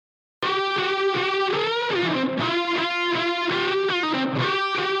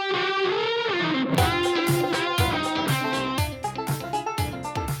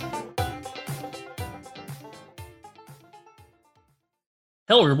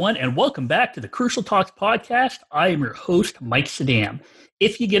Hello, everyone, and welcome back to the Crucial Talks podcast. I am your host, Mike Sadam.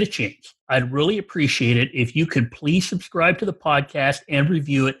 If you get a chance, I'd really appreciate it if you could please subscribe to the podcast and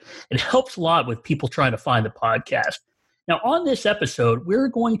review it. It helps a lot with people trying to find the podcast. Now, on this episode, we're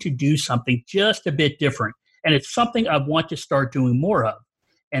going to do something just a bit different, and it's something I want to start doing more of,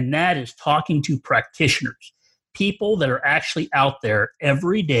 and that is talking to practitioners, people that are actually out there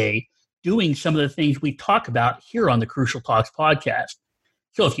every day doing some of the things we talk about here on the Crucial Talks podcast.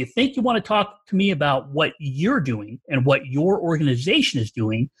 So if you think you want to talk to me about what you're doing and what your organization is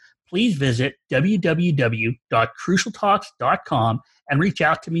doing, please visit www.crucialtalks.com and reach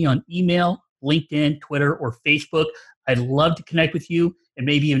out to me on email, LinkedIn, Twitter, or Facebook. I'd love to connect with you and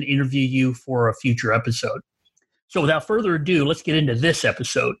maybe even interview you for a future episode. So without further ado, let's get into this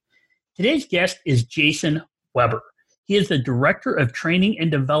episode. Today's guest is Jason Weber. He is the Director of Training and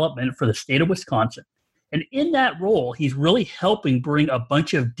Development for the state of Wisconsin. And in that role, he's really helping bring a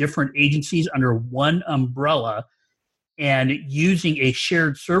bunch of different agencies under one umbrella and using a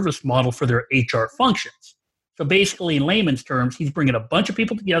shared service model for their HR functions. So basically, in layman's terms, he's bringing a bunch of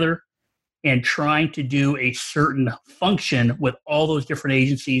people together and trying to do a certain function with all those different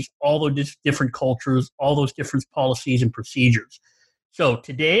agencies, all those different cultures, all those different policies and procedures. So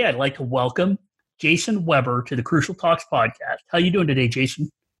today, I'd like to welcome Jason Weber to the Crucial Talks podcast. How are you doing today, Jason?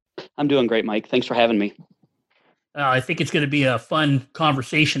 I'm doing great, Mike. Thanks for having me. I think it's going to be a fun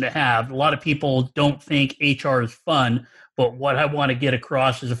conversation to have. A lot of people don't think HR is fun, but what I want to get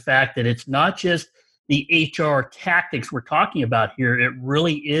across is the fact that it's not just the HR tactics we're talking about here. It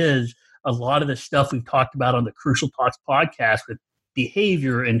really is a lot of the stuff we've talked about on the Crucial Talks podcast with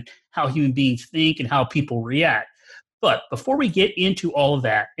behavior and how human beings think and how people react. But before we get into all of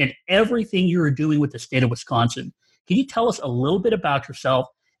that and everything you're doing with the state of Wisconsin, can you tell us a little bit about yourself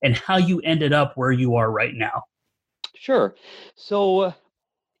and how you ended up where you are right now? Sure. So,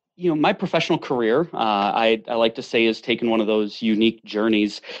 my professional career, I like to say, has taken one of those unique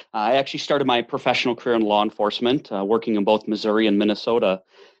journeys. I actually started my professional career in law enforcement, working in both Missouri and Minnesota.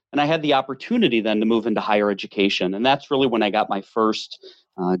 And I had the opportunity then to move into higher education. And that's really when I got my first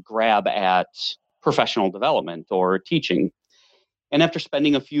grab at professional development or teaching. And after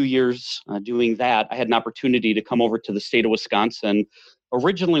spending a few years doing that, I had an opportunity to come over to the state of Wisconsin,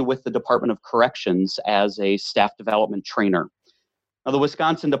 originally with the Department of Corrections as a staff development trainer. Now, the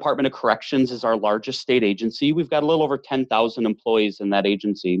Wisconsin Department of Corrections is our largest state agency. We've got a little over 10,000 employees in that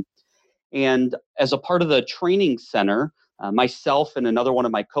agency. And as a part of the training center, myself and another one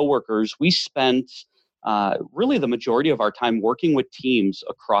of my coworkers, we spent really the majority of our time working with teams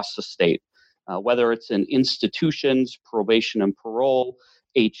across the state. Whether it's in institutions, probation and parole,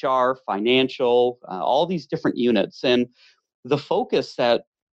 HR, financial, all these different units. And the focus that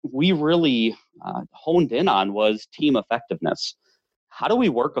we really honed in on was team effectiveness. How do we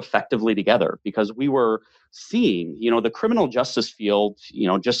work effectively together? Because we were seeing, the criminal justice field,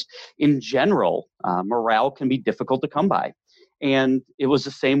 just in general, morale can be difficult to come by. And it was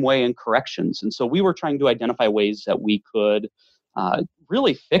the same way in corrections. And so we were trying to identify ways that we could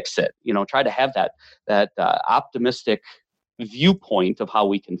really fix it, try to have that optimistic viewpoint of how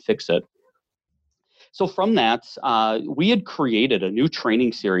we can fix it. So from that, we had created a new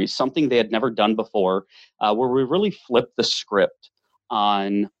training series, something they had never done before, where we really flipped the script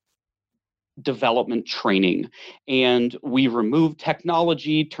on development training. And we removed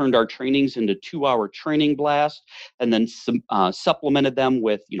technology, turned our trainings into 2-hour training blast, and then supplemented them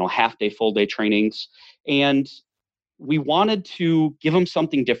with, half-day, full-day trainings. And we wanted to give them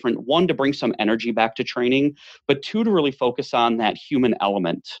something different. One, to bring some energy back to training, but two, to really focus on that human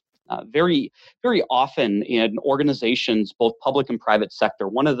element. Very, very often in organizations, both public and private sector,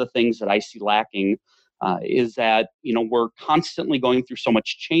 one of the things that I see lacking is that, we're constantly going through so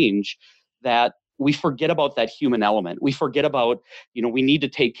much change that we forget about that human element. We forget about, we need to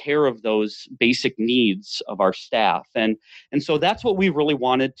take care of those basic needs of our staff. And so that's what we really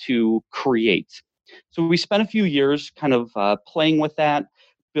wanted to create. So we spent a few years kind of playing with that,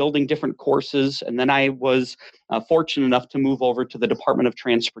 building different courses. And then I was fortunate enough to move over to the Department of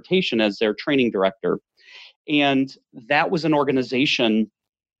Transportation as their training director. And that was an organization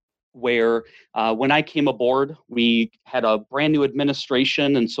where when I came aboard, we had a brand new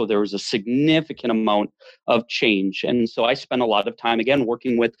administration. And so there was a significant amount of change. And so I spent a lot of time, again,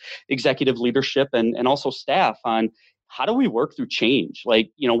 working with executive leadership and also staff on how do we work through change?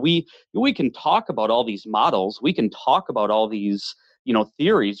 Like, we can talk about all these models, we can talk about all these,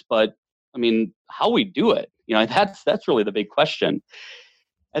 theories, but I mean, how we do it, that's really the big question.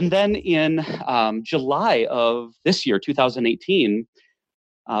 And then in July of this year, 2018,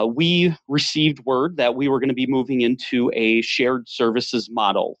 we received word that we were going to be moving into a shared services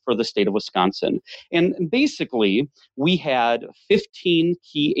model for the state of Wisconsin. And basically, we had 15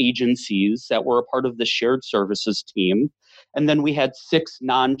 key agencies that were a part of the shared services team. And then we had 6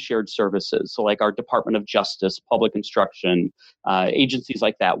 non-shared services. So like our Department of Justice, Public Instruction, agencies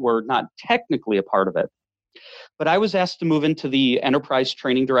like that were not technically a part of it. But I was asked to move into the enterprise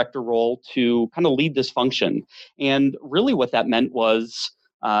training director role to kind of lead this function. And really what that meant was,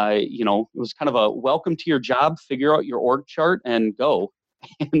 it was kind of a welcome to your job, figure out your org chart and go.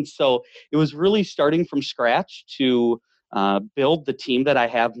 And so it was really starting from scratch to build the team that I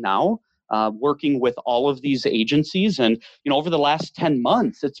have now, working with all of these agencies. And, over the last 10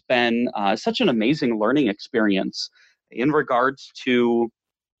 months, it's been such an amazing learning experience in regards to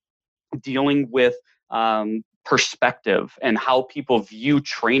dealing with perspective and how people view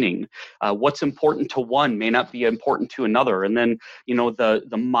training. What's important to one may not be important to another. And then, the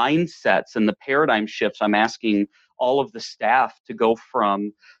mindsets and the paradigm shifts. I'm asking all of the staff to go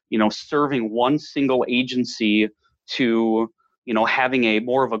from, serving one single agency to, having a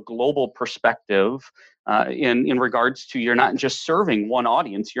more of a global perspective in regards to you're not just serving one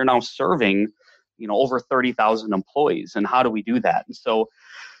audience, you're now serving, over 30,000 employees. And how do we do that? And so,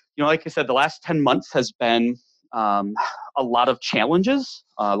 like I said, the last 10 months has been a lot of challenges,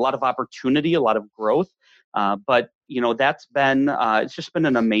 a lot of opportunity, a lot of growth. But that's been, it's just been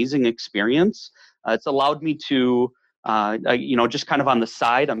an amazing experience. It's allowed me to, just kind of on the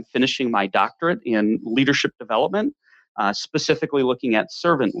side, I'm finishing my doctorate in leadership development, specifically looking at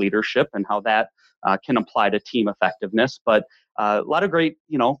servant leadership and how that can apply to team effectiveness. But a lot of great,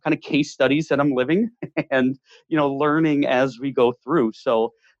 kind of case studies that I'm living and, learning as we go through.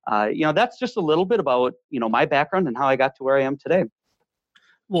 So, that's just a little bit about, my background and how I got to where I am today.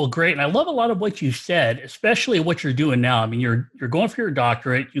 Well, great. And I love a lot of what you said, especially what you're doing now. I mean, you're going for your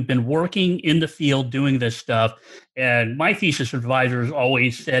doctorate. You've been working in the field doing this stuff. And my thesis advisors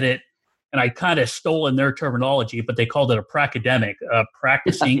always said it, and I kind of stole in their terminology, but they called it a pracademic,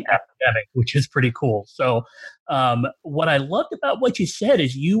 practicing academic, which is pretty cool. So what I loved about what you said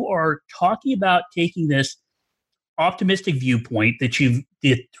is you are talking about taking this optimistic viewpoint that you've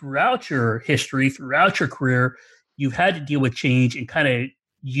did throughout your history, throughout your career. You've had to deal with change and kind of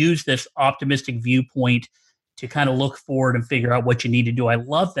use this optimistic viewpoint to kind of look forward and figure out what you need to do. I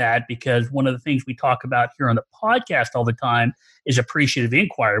love that because one of the things we talk about here on the podcast all the time is appreciative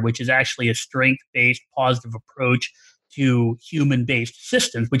inquiry, which is actually a strength-based positive approach to human-based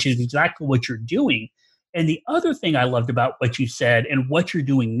systems, which is exactly what you're doing. And the other thing I loved about what you said and what you're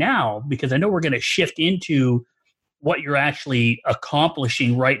doing now, because I know we're going to shift into what you're actually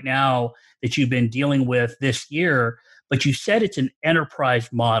accomplishing right now that you've been dealing with this year, but you said it's an enterprise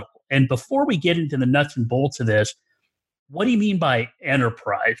model. And before we get into the nuts and bolts of this, what do you mean by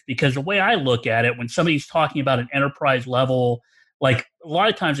enterprise? Because the way I look at it, when somebody's talking about an enterprise level, like a lot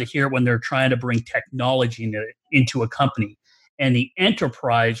of times I hear it when they're trying to bring technology into a company. And the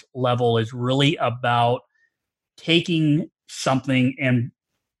enterprise level is really about taking something and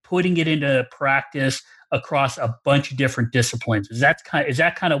putting it into practice across a bunch of different disciplines. Is that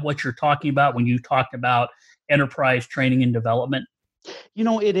kind of what you're talking about when you talked about enterprise training and development?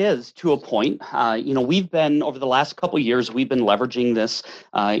 It is to a point. We've been over the last couple of years, we've been leveraging this,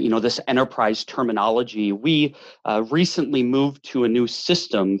 this enterprise terminology. We recently moved to a new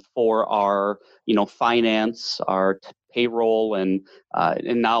system for our, finance, our payroll, and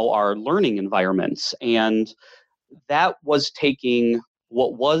now our learning environments. And that was taking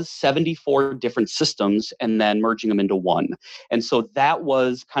what was 74 different systems and then merging them into one. And so that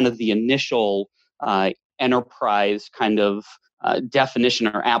was kind of the initial enterprise kind of definition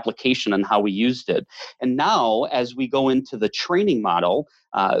or application on how we used it. And now, as we go into the training model,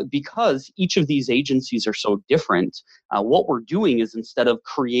 because each of these agencies are so different, what we're doing is instead of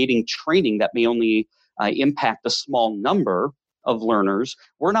creating training that may only impact a small number of learners,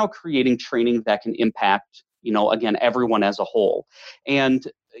 we're now creating training that can impact, again, everyone as a whole. And,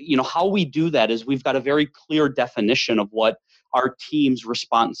 how we do that is we've got a very clear definition of what our team's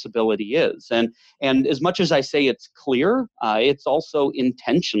responsibility is. And as much as I say it's clear, it's also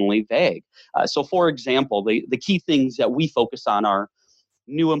intentionally vague. So for example, the key things that we focus on are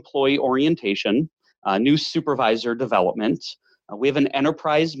new employee orientation, new supervisor development. We have an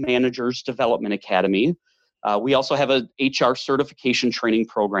enterprise managers development academy. We also have an HR certification training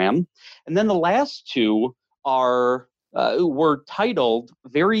program. And then the last two are were titled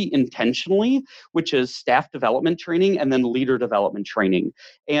very intentionally, which is staff development training and then leader development training.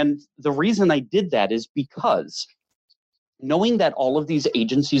 And the reason I did that is because knowing that all of these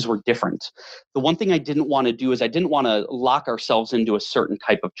agencies were different, the one thing I didn't want to do is I didn't want to lock ourselves into a certain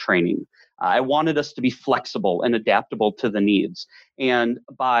type of training. I wanted us to be flexible and adaptable to the needs. And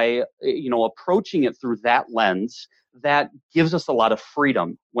by approaching it through that lens, that gives us a lot of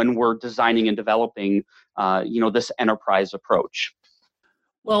freedom when we're designing and developing this enterprise approach.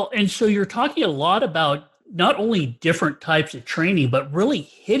 Well, and so you're talking a lot about not only different types of training, but really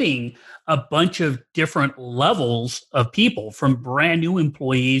hitting a bunch of different levels of people, from brand new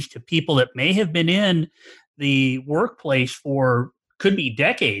employees to people that may have been in the workplace for could be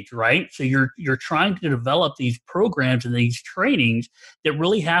decades, right? So you're trying to develop these programs and these trainings that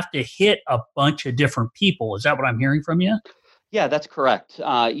really have to hit a bunch of different people. Is that what I'm hearing from you? Yeah, that's correct.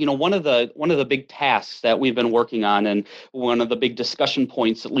 One of the big tasks that we've been working on, and one of the big discussion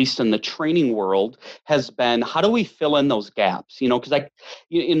points, at least in the training world, has been how do we fill in those gaps? Because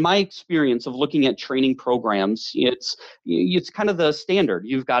in my experience of looking at training programs, it's kind of the standard.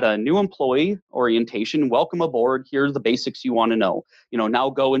 You've got a new employee orientation, welcome aboard. Here's the basics you want to know. Now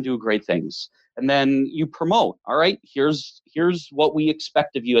go and do great things. And then you promote. All right, here's what we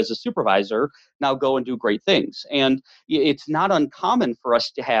expect of you as a supervisor. Now go and do great things. And it's not uncommon for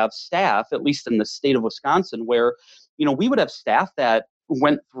us to have staff, at least in the state of Wisconsin, where we would have staff that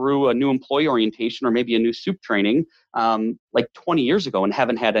went through a new employee orientation or maybe a new soup training like 20 years ago and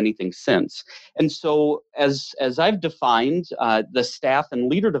haven't had anything since. And so as I've defined the staff and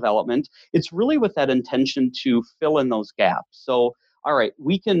leader development, it's really with that intention to fill in those gaps. So all right,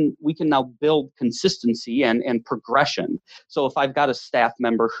 we can now build consistency and progression. So if I've got a staff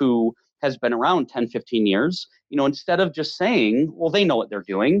member who has been around 10, 15 years, instead of just saying, well, they know what they're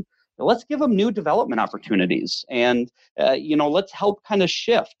doing, let's give them new development opportunities. And, let's help kind of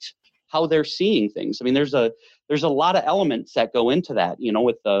shift how they're seeing things. I mean, there's a lot of elements that go into that,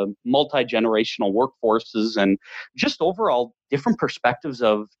 with the multi-generational workforces and just overall different perspectives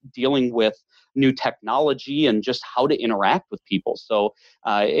of dealing with new technology and just how to interact with people. So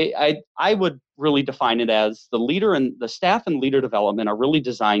I would really define it as the leader and the staff and leader development are really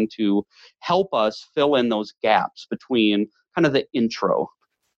designed to help us fill in those gaps between kind of the intro.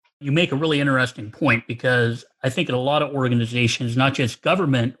 You make a really interesting point, because I think in a lot of organizations, not just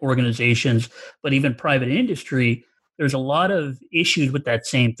government organizations, but even private industry, there's a lot of issues with that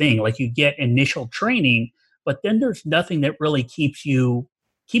same thing. Like, you get initial training, but then there's nothing that really keeps you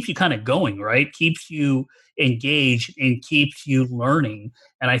kind of going, right? Keeps you engaged and keeps you learning.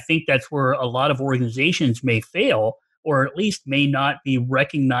 And I think that's where a lot of organizations may fail, or at least may not be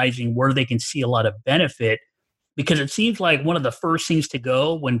recognizing where they can see a lot of benefit, because it seems like one of the first things to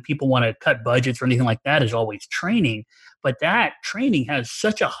go when people want to cut budgets or anything like that is always training. But that training has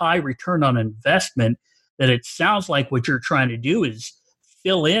such a high return on investment that it sounds like what you're trying to do is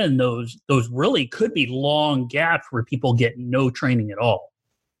fill in those really could be long gaps where people get no training at all.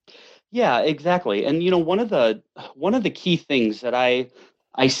 Yeah, exactly. And one of the key things that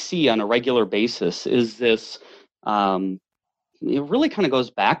I see on a regular basis is this. Um, it really kind of goes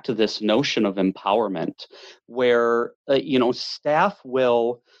back to this notion of empowerment, where staff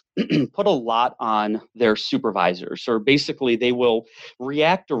will put a lot on their supervisors, or basically they will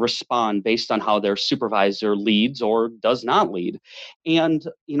react or respond based on how their supervisor leads or does not lead. And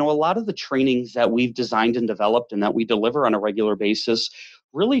a lot of the trainings that we've designed and developed and that we deliver on a regular basis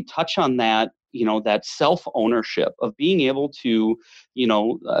really touch on that, that self ownership of being able to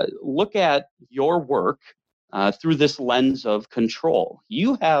look at your work through this lens of control.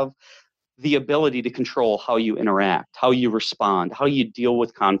 You have the ability to control how you interact, how you respond, how you deal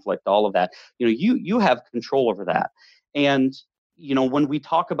with conflict, all of that. You have control over that. And when we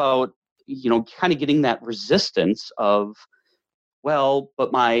talk about kind of getting that resistance of, well,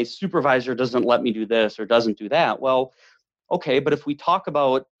 but my supervisor doesn't let me do this or doesn't do that. Well, okay, but if we talk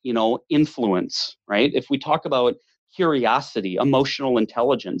about influence, right? If we talk about curiosity, emotional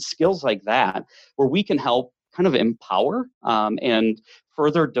intelligence, skills like that, where we can help kind of empower and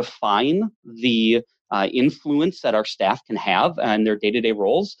further define the influence that our staff can have in their day-to-day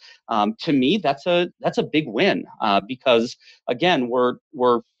roles. To me, that's a big win because again,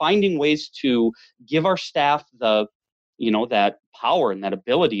 we're finding ways to give our staff the that power and that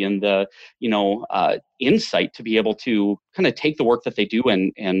ability and the insight to be able to kind of take the work that they do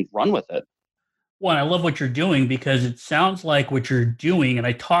and run with it. One, I love what you're doing, because it sounds like what you're doing, and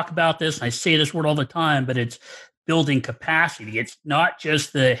I talk about this and I say this word all the time, but it's building capacity. It's not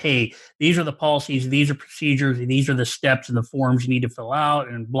just the, hey, these are the policies, these are procedures, and these are the steps and the forms you need to fill out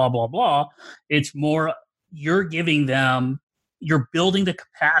and blah, blah, blah. It's more, you're building the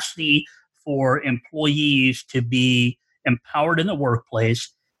capacity for employees to be empowered in the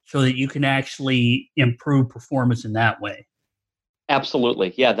workplace so that you can actually improve performance in that way.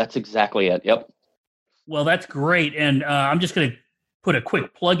 Absolutely. Yeah, that's exactly it. Yep. Well, that's great. And I'm just going to put a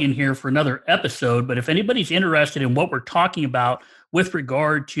quick plug in here for another episode. But if anybody's interested in what we're talking about with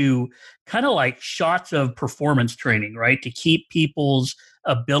regard to kind of like shots of performance training, right, to keep people's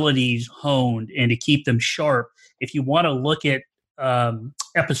abilities honed and to keep them sharp, if you want to look at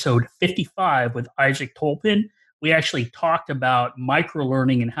episode 55 with Isaac Tolpin, we actually talked about micro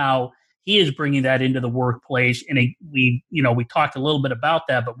learning and how he is bringing that into the workplace. And we talked a little bit about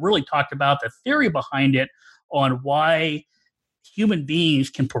that, but really talked about the theory behind it on why human beings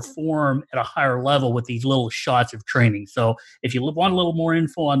can perform at a higher level with these little shots of training. So if you want a little more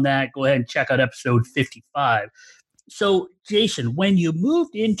info on that, go ahead and check out episode 55. So Jason, when you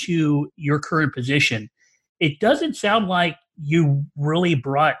moved into your current position, it doesn't sound like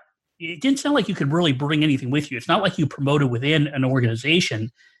it didn't sound like you could really bring anything with you. It's not like you promoted within an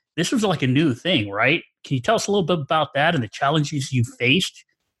organization. This was like a new thing, right? Can you tell us a little bit about that and the challenges you faced?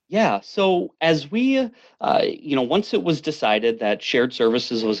 Yeah. So as we, once it was decided that shared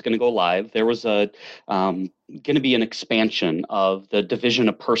services was going to go live, there was going to be an expansion of the division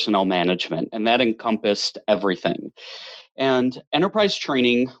of personnel management, and that encompassed everything. And enterprise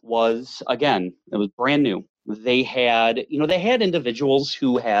training was, again, it was brand new. They had individuals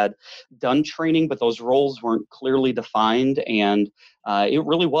who had done training, but those roles weren't clearly defined. And it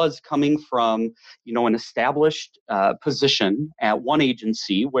really was coming from, an established position at one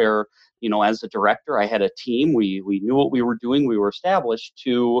agency where, as a director, I had a team. We knew what we were doing. We were established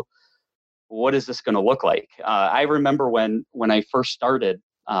to what is this going to look like? I remember when I first started,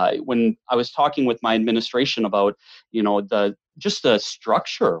 when I was talking with my administration about, the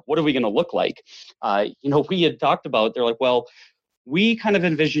structure. What are we going to look like? We had talked about. They're like, well, we kind of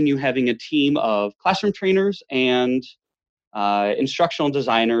envision you having a team of classroom trainers and instructional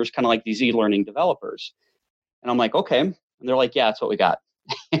designers, kind of like these e-learning developers. And I'm like, okay. And they're like, yeah, that's what we got.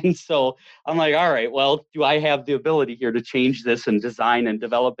 And so I'm like, all right, well, do I have the ability here to change this and design and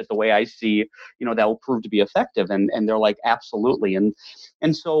develop it the way I see, that will prove to be effective? And they're like, absolutely. And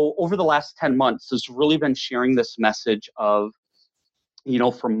so over the last 10 months, has really been sharing this message of,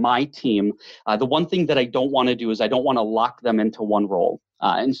 from my team, the one thing that I don't want to do is I don't want to lock them into one role.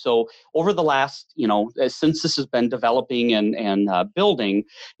 And so over the last, since this has been developing and building,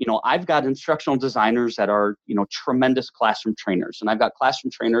 I've got instructional designers that are, tremendous classroom trainers. And I've got classroom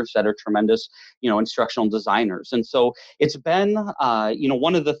trainers that are tremendous, instructional designers. And so it's been,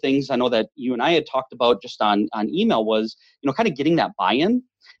 one of the things I know that you and I had talked about just on email was, kind of getting that buy-in.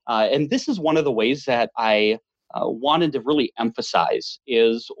 And this is one of the ways that I wanted to really emphasize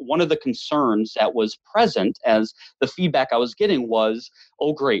is one of the concerns that was present as the feedback I was getting was,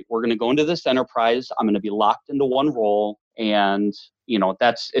 oh, great, we're going to go into this enterprise. I'm going to be locked into one role and,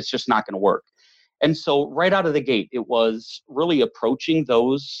 it's just not going to work. And so right out of the gate, it was really approaching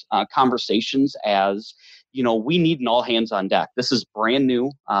those conversations as, we need an all hands on deck. This is brand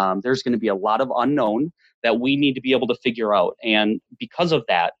new. There's going to be a lot of unknown that we need to be able to figure out. And because of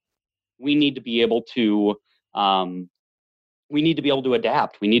that, we need to be able to adapt.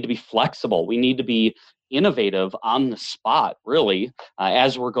 We need to be flexible. We need to be innovative on the spot, really,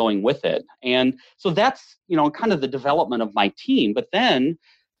 as we're going with it. And so that's, kind of the development of my team. But then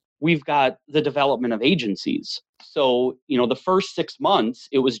we've got the development of agencies. So, the first 6 months,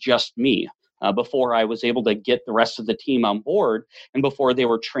 it was just me. Before I was able to get the rest of the team on board and before they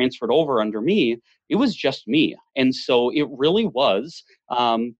were transferred over under me, it was just me. And so it really was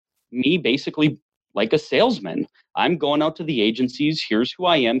me basically like a salesman. I'm going out to the agencies. Here's who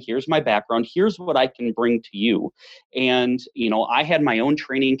I am. Here's my background. Here's what I can bring to you. And, I had my own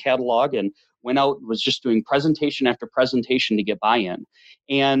training catalog and went out, was just doing presentation after presentation to get buy-in.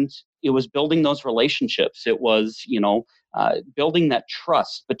 And it was building those relationships. It was, building that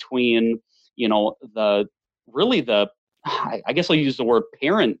trust between, I guess I'll use the word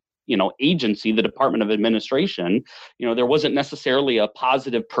parent, agency, the Department of Administration. There wasn't necessarily a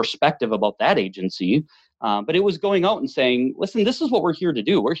positive perspective about that agency, but it was going out and saying, listen, this is what we're here to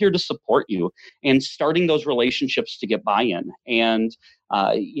do. We're here to support you, and starting those relationships to get buy-in. And,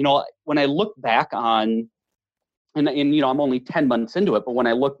 when I look back on, and I'm only 10 months into it, but when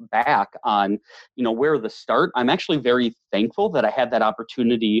I look back on, where the start, I'm actually very thankful that I had that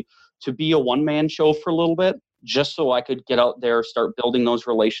opportunity to be a one-man show for a little bit, just so I could get out there, start building those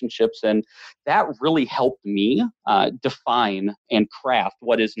relationships. And that really helped me define and craft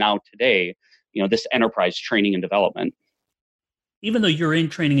what is now today, this enterprise training and development. Even though you're in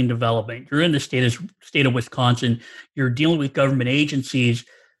training and development, you're in the state of Wisconsin, you're dealing with government agencies,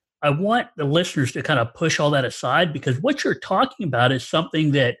 I want the listeners to kind of push all that aside, because what you're talking about is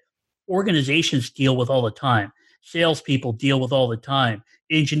something that organizations deal with all the time. salespeople deal with all the time,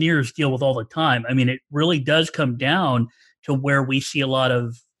 engineers deal with all the time. I mean, it really does come down to where we see a lot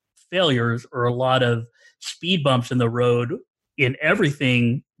of failures or a lot of speed bumps in the road in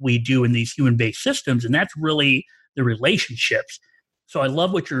everything we do in these human based systems. And that's really the relationships. So I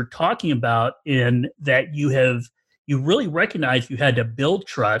love what you're talking about in that you really recognize you had to build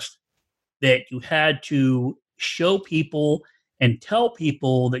trust, that you had to show people and tell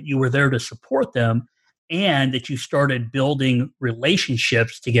people that you were there to support them, and that you started building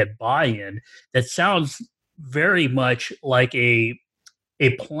relationships to get buy-in. That sounds very much like a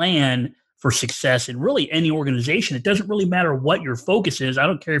plan for success in really any organization. It doesn't really matter what your focus is. I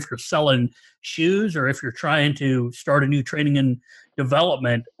don't care if you're selling shoes or if you're trying to start a new training and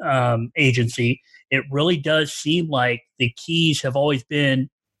development agency. It really does seem like the keys have always been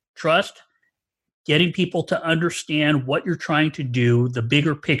trust, getting people to understand what you're trying to do, the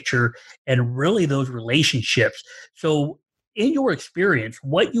bigger picture, and really those relationships. So, in your experience,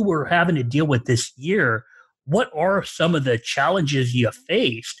 what you were having to deal with this year, what are some of the challenges you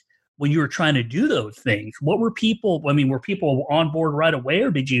faced when you were trying to do those things? What were people? I mean, were people on board right away,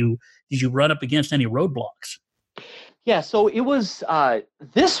 or did you run up against any roadblocks? Yeah, so it was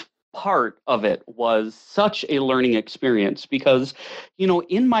this part of it was such a learning experience because,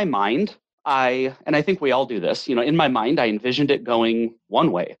 in my mind, and I think we all do this, in my mind, I envisioned it going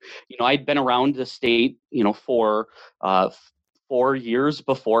one way. I'd been around the state, for 4 years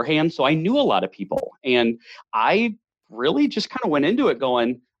beforehand, so I knew a lot of people, and I really just kind of went into it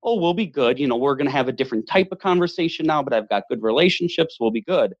going, oh, we'll be good. We're going to have a different type of conversation now, but I've got good relationships. We'll be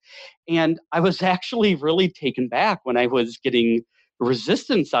good. And I was actually really taken back when I was getting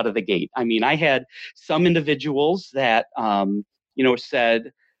resistance out of the gate. I mean, I had some individuals that,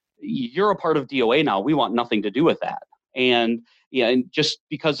 said, you're a part of DOA now. We want nothing to do with that. And yeah, and just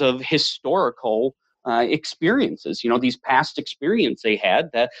because of historical experiences, these past experience they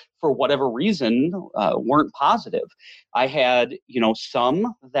had that for whatever reason weren't positive. I had,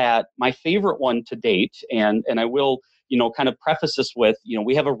 some that my favorite one to date, and I will, kind of preface this with,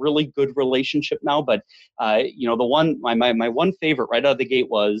 we have a really good relationship now, but, the one, my one favorite right out of the gate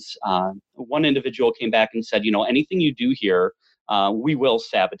was one individual came back and said, anything you do here, we will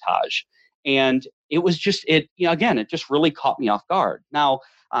sabotage. And it was just, again, it just really caught me off guard. Now,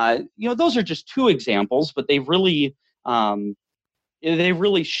 those are just two examples, but they really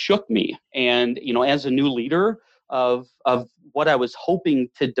shook me. And, as a new leader of what I was hoping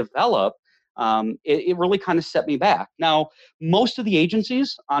to develop, it really kind of set me back. Now, most of the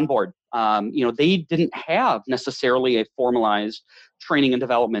agencies on board, they didn't have necessarily a formalized training and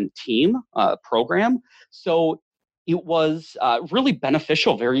development team program. So it was really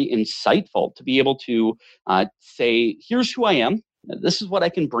beneficial, very insightful to be able to say, here's who I am. This is what I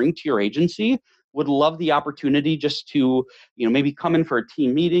can bring to your agency. Would love the opportunity just to, maybe come in for a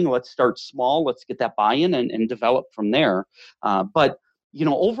team meeting. Let's start small. Let's get that buy-in and develop from there. But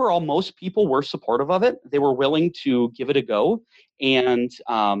overall, most people were supportive of it. They were willing to give it a go. And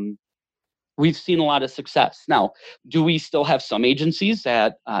we've seen a lot of success. Now, do we still have some agencies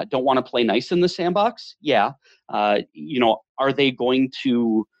that don't want to play nice in the sandbox? Yeah. Are they going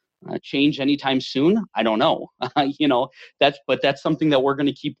to change anytime soon? I don't know. That's something that we're going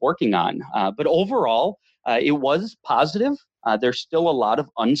to keep working on. But overall, it was positive. There's still a lot of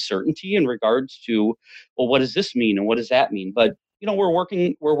uncertainty in regards to, well, what does this mean and what does that mean? But we're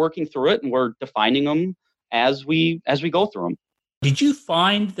working through it and we're defining them as we go through them. Did you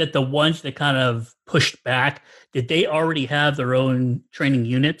find that the ones that kind of pushed back, did they already have their own training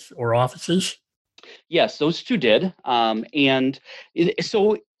units or offices? Yes, those two did.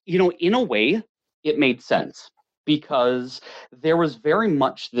 So, in a way, it made sense because there was very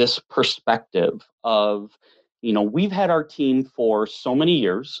much this perspective of, we've had our team for so many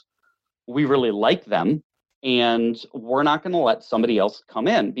years. We really like them. And we're not going to let somebody else come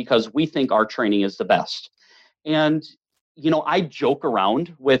in because we think our training is the best. And, I joke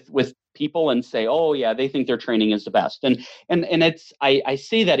around with people and say, oh yeah, they think their training is the best. And it's, I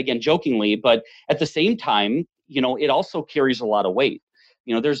say that again jokingly, but at the same time, it also carries a lot of weight.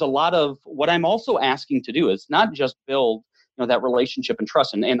 There's a lot of what I'm also asking to do is not just build, that relationship and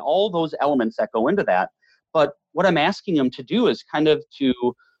trust and all those elements that go into that. But what I'm asking them to do is kind of to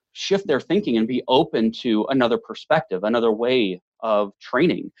shift their thinking and be open to another perspective, another way of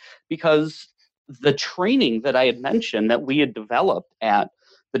training. Because the training that I had mentioned that we had developed at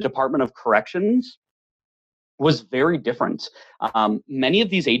the Department of Corrections was very different. Many of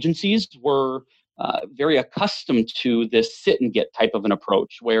these agencies were very accustomed to this sit and get type of an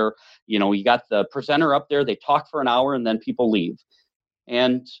approach where, you got the presenter up there, they talk for an hour and then people leave.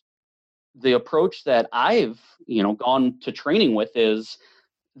 And the approach that I've, gone to training with is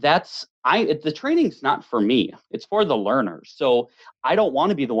the training's not for me. It's for the learners. So I don't want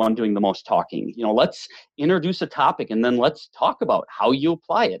to be the one doing the most talking. Let's introduce a topic and then let's talk about how you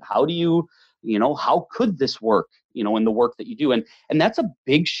apply it. How do you, how could this work, in the work that you do? And that's a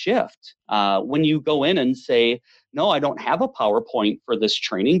big shift when you go in and say, no, I don't have a PowerPoint for this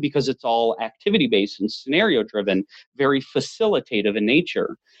training because it's all activity based and scenario driven, very facilitative in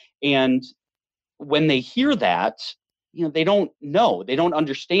nature. And when they hear that, they don't know, they don't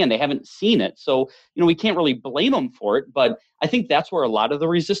understand, they haven't seen it. So, we can't really blame them for it. But I think that's where a lot of the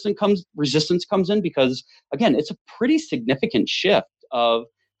resistance comes in, because again, it's a pretty significant shift of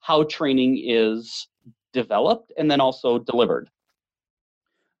how training is developed and then also delivered.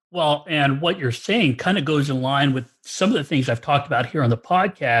 Well, and what you're saying kind of goes in line with some of the things I've talked about here on the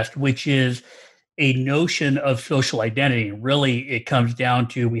podcast, which is a notion of social identity. And really, it comes down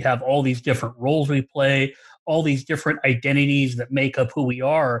to we have all these different roles we play, all these different identities that make up who we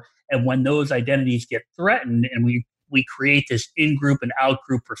are. And when those identities get threatened and we create this in-group and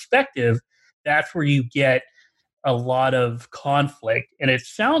out-group perspective, that's where you get a lot of conflict. And it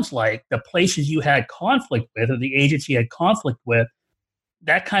sounds like the places you had conflict with, or the agency had conflict with,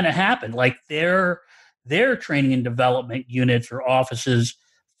 that kind of happened. Like their training and development units or offices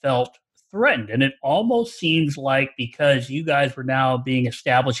felt threatened. And it almost seems like because you guys were now being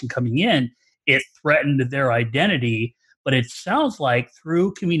established and coming in, it threatened their identity. But it sounds like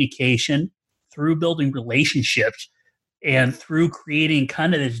through communication, through building relationships, and through creating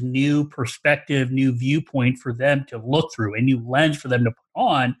kind of this new perspective, new viewpoint for them to look through, a new lens for them to put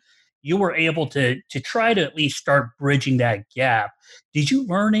on, you were able to try to at least start bridging that gap. Did you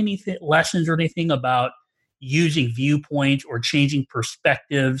learn anything, lessons or anything about using viewpoints or changing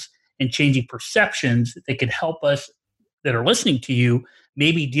perspectives and changing perceptions that could help us that are listening to you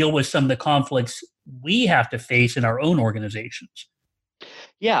maybe deal with some of the conflicts we have to face in our own organizations?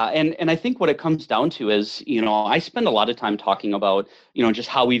 Yeah, and I think what it comes down to is, I spend a lot of time talking about, just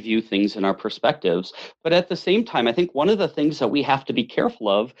how we view things in our perspectives. But at the same time, I think one of the things that we have to be careful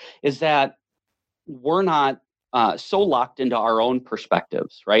of is that we're not so locked into our own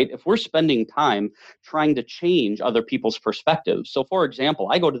perspectives, right? If we're spending time trying to change other people's perspectives. So, for example,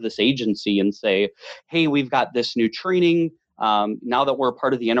 I go to this agency and say, hey, we've got this new training. Now that we're a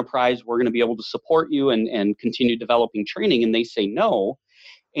part of the enterprise, we're going to be able to support you and continue developing training. And they say no.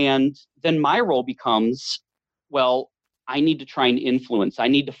 And then my role becomes, well, I need to try and influence. I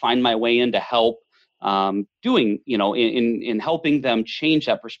need to find my way in to help doing, in helping them change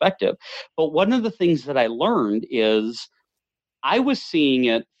that perspective. But one of the things that I learned is I was seeing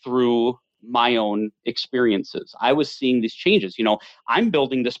it through my own experiences. I was seeing these changes. I'm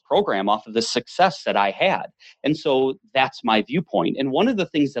building this program off of the success that I had. And so that's my viewpoint. And one of the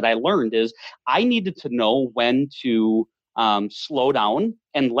things that I learned is I needed to know when to slow down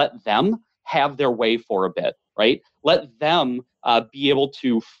and let them have their way for a bit, right? Let them be able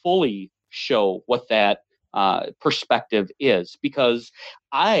to fully show what that perspective is, because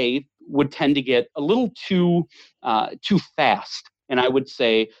I would tend to get a little too fast, and I would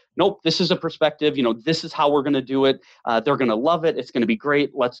say, nope, this is a perspective. This is how we're going to do it. They're going to love it. It's going to be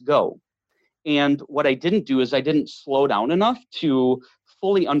great. Let's go. And what I didn't do is I didn't slow down enough to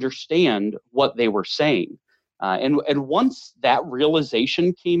fully understand what they were saying. And once that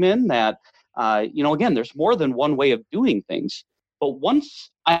realization came in that, again, there's more than one way of doing things. But once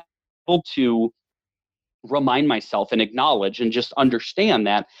I'm able to remind myself and acknowledge and just understand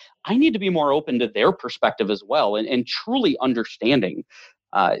that I need to be more open to their perspective as well, and truly understanding.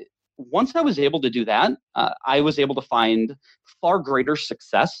 Once I was able to do that, I was able to find far greater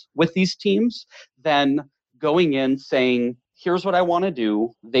success with these teams than going in saying, here's what I want to do.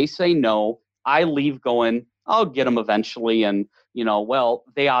 They say no. I leave going, I'll get them eventually. And, well,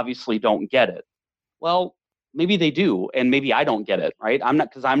 they obviously don't get it. Well, maybe they do. And maybe I don't get it, right?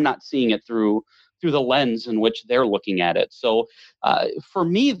 Because I'm not seeing it through the lens in which they're looking at it. So for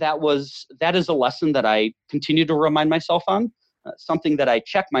me, that is a lesson that I continue to remind myself on, something that I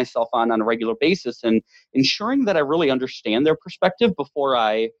check myself on a regular basis, and ensuring that I really understand their perspective before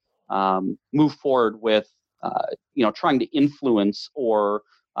I move forward with, trying to influence or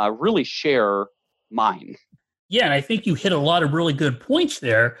really share mine. Yeah, and I think you hit a lot of really good points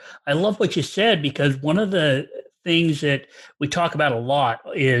there. I love what you said, because one of the things that we talk about a lot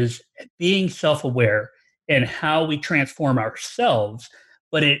is being self-aware and how we transform ourselves.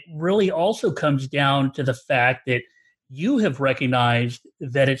 But it really also comes down to the fact that you have recognized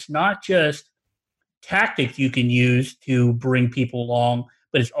that it's not just tactics you can use to bring people along,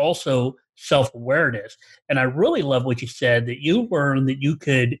 but it's also self-awareness. And I really love what you said, that you learned that you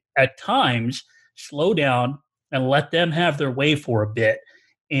could at times slow down and let them have their way for a bit.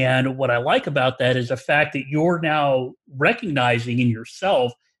 And what I like about that is the fact that you're now recognizing in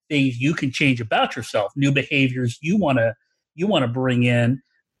yourself things you can change about yourself, new behaviors you want to bring in.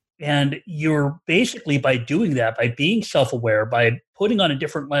 And you're basically, by doing that, by being self-aware, by putting on a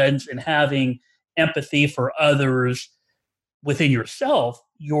different lens and having empathy for others within yourself,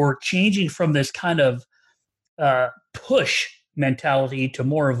 you're changing from this kind of push mentality to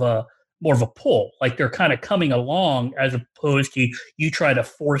more of a pull. Like they're kind of coming along, as opposed to you try to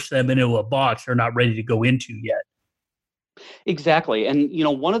force them into a box they're not ready to go into yet. Exactly. And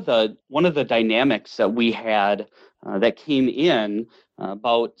one of the dynamics that we had that came in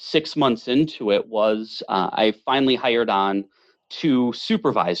about 6 months into it was I finally hired on two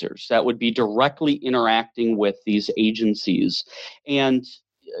supervisors that would be directly interacting with these agencies. And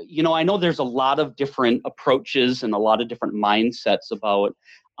I know there's a lot of different approaches and a lot of different mindsets about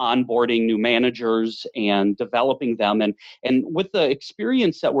onboarding new managers and developing them. And with the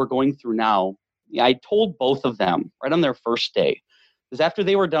experience that we're going through now, yeah, I told both of them right on their first day. Because after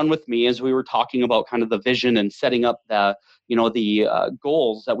they were done with me, as we were talking about kind of the vision and setting up the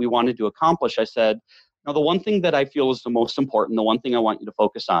goals that we wanted to accomplish, I said, now the one thing that I feel is the most important, the one thing I want you to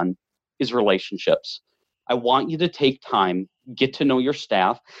focus on is relationships. I want you to take time, get to know your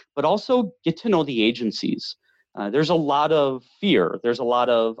staff, but also get to know the agencies. There's a lot of fear, there's a lot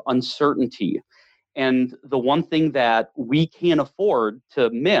of uncertainty. And the one thing that we can't afford to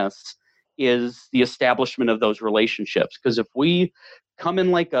miss is the establishment of those relationships. Because if we come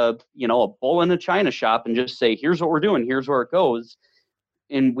in like a bull in a china shop and just say, here's what we're doing, here's where it goes,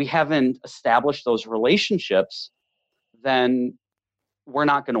 and we haven't established those relationships, then we're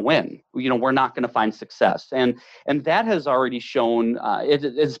not going to win. We're not going to find success. And that has already shown, it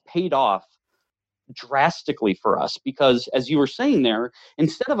has paid off drastically for us, because as you were saying there,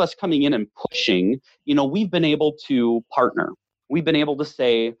 instead of us coming in and pushing, we've been able to partner. We've been able to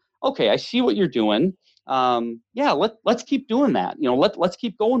say, okay, I see what you're doing. Yeah, let's keep doing that. Let's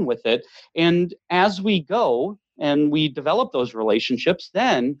keep going with it. And as we go and we develop those relationships,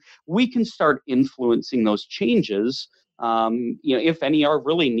 then we can start influencing those changes, if any are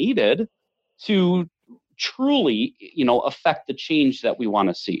really needed, to truly affect the change that we want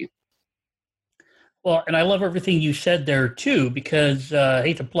to see. Well, and I love everything you said there too, because I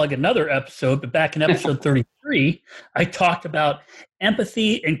hate to plug another episode, but back in episode 33, I talked about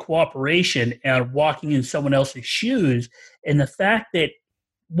empathy and cooperation and walking in someone else's shoes. And the fact that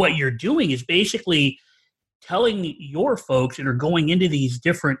what you're doing is basically telling your folks that are going into these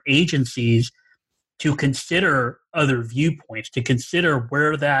different agencies to consider other viewpoints, to consider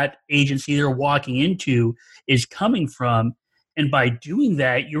where that agency they're walking into is coming from. And by doing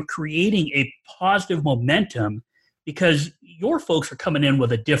that, you're creating a positive momentum, because your folks are coming in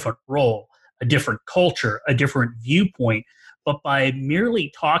with a different role, a different culture, a different viewpoint. But by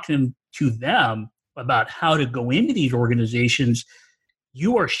merely talking to them about how to go into these organizations,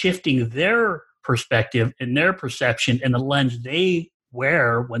 you are shifting their perspective and their perception and the lens they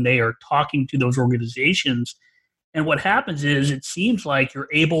wear when they are talking to those organizations. And what happens is, it seems like you're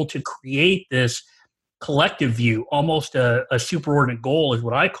able to create this collective view, almost a superordinate goal is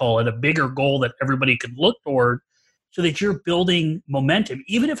what I call it, a bigger goal that everybody can look toward, so that you're building momentum.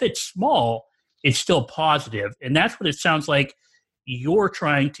 Even if it's small, it's still positive. And that's what it sounds like you're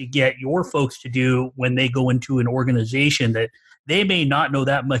trying to get your folks to do when they go into an organization that they may not know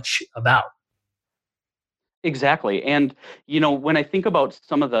that much about. Exactly. And when I think about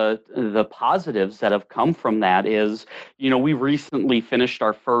some of the positives that have come from that is, we recently finished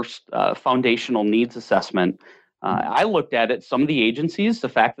our first foundational needs assessment. I looked at it, some of the agencies, the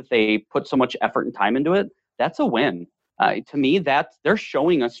fact that they put so much effort and time into it, that's a win. To me, that they're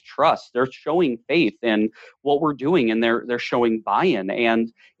showing us trust, they're showing faith in what we're doing, and they're showing buy-in.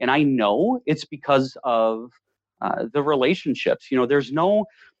 And I know it's because of the relationships. There's no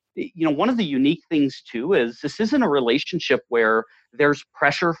one of the unique things too is this isn't a relationship where there's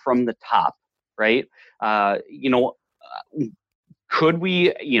pressure from the top, right? Could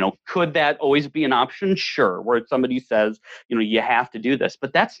we, could that always be an option? Sure, where somebody says, you have to do this,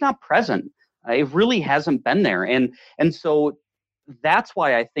 but that's not present. It really hasn't been there, and so that's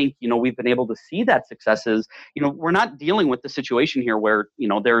why I think we've been able to see that success is we're not dealing with the situation here where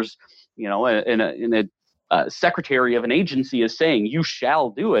there's in a secretary of an agency is saying you shall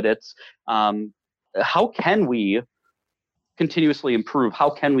do it. It's how can we continuously improve? How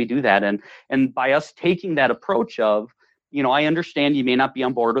can we do that? And by us taking that approach of I understand you may not be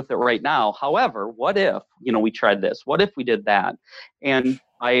on board with it right now. However, what if we tried this? What if we did that? And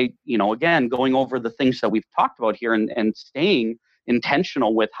again, going over the things that we've talked about here and staying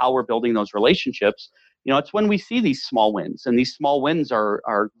intentional with how we're building those relationships, it's when we see these small wins, and these small wins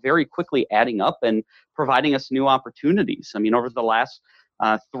are very quickly adding up and providing us new opportunities. I mean, over the last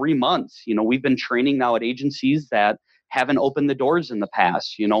 3 months, we've been training now at agencies that haven't opened the doors in the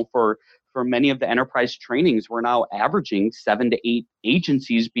past. For many of the enterprise trainings, we're now averaging 7 to 8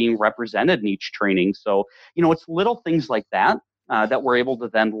 agencies being represented in each training. So, it's little things like that that we're able to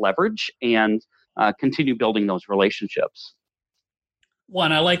then leverage and continue building those relationships. Well,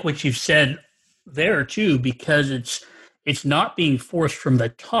 and I like what you've said there too, because it's not being forced from the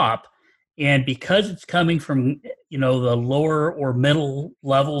top, and because it's coming from the lower or middle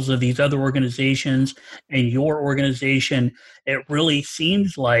levels of these other organizations and your organization, it really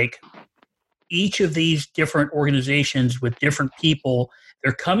seems like each of these different organizations with different people,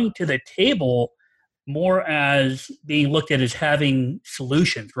 they're coming to the table more as being looked at as having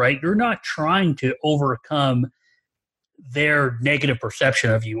solutions, right? You're not trying to overcome their negative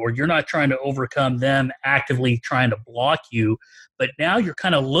perception of you, or you're not trying to overcome them actively trying to block you, but now you're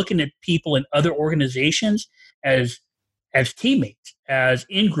kind of looking at people in other organizations as teammates, as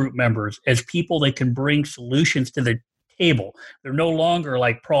in-group members, as people that can bring solutions to the table. They're no longer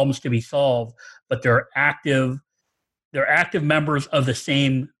like problems to be solved, but they're active members of the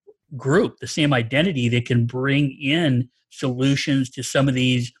same group, the same identity that can bring in solutions to some of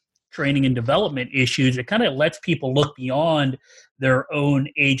these training and development issues. It kind of lets people look beyond their own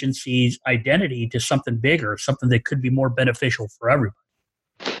agency's identity to something bigger, something that could be more beneficial for everybody.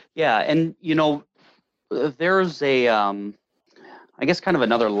 Yeah. And, there's I guess kind of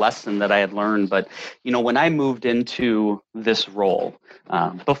another lesson that I had learned, but, when I moved into this role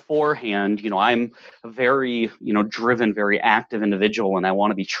beforehand, I'm a very, driven, very active individual, and I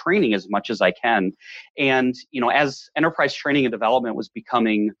want to be training as much as I can. And, as enterprise training and development was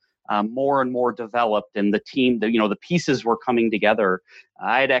becoming more and more developed, and the team, the pieces were coming together,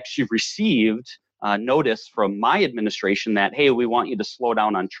 I had actually received notice from my administration that, hey, we want you to slow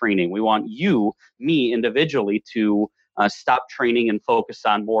down on training. We want me individually, to stop training and focus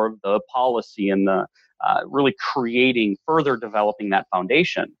on more of the policy and the really further developing that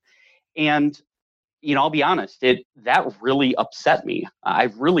foundation. And I'll be honest, that really upset me. I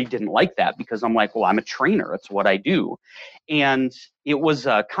really didn't like that, because I'm like, well, I'm a trainer. It's what I do. And it was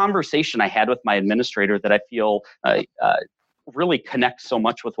a conversation I had with my administrator that I feel really connects so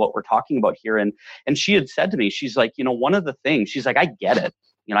much with what we're talking about here. And she had said to me, she's like, one of the things, she's like, I get it.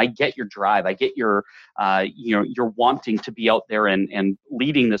 I get your drive. I get your wanting to be out there and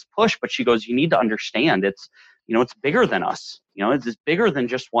leading this push. But she goes, you need to understand it's bigger than us. It's bigger than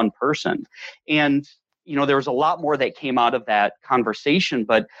just one person. And, there was a lot more that came out of that conversation,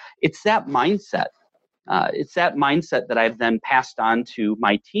 but it's that mindset. It's that mindset that I've then passed on to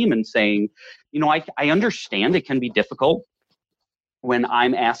my team and saying, I understand it can be difficult when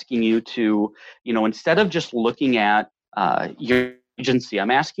I'm asking you to, instead of just looking at your agency,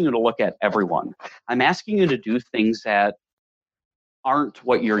 I'm asking you to look at everyone. I'm asking you to do things that aren't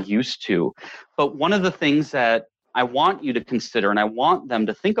what you're used to. But one of the things that I want you to consider, and I want them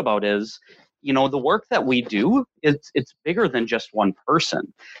to think about, is, the work that we do, it's bigger than just one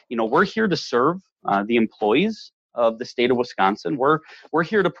person. We're here to serve the employees of the state of Wisconsin. We're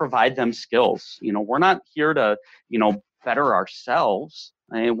here to provide them skills. We're not here to, better ourselves.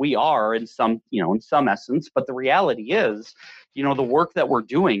 And we are in some essence, but the reality is, the work that we're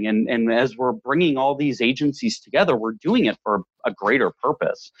doing, and as we're bringing all these agencies together, we're doing it for a greater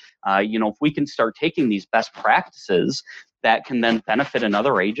purpose. If we can start taking these best practices that can then benefit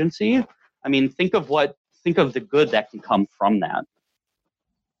another agency, I mean, think of the good that can come from that.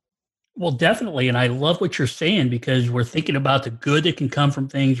 Well, definitely. And I love what you're saying, because we're thinking about the good that can come from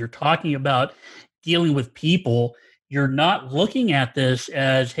things. You're talking about dealing with people. You're not looking at this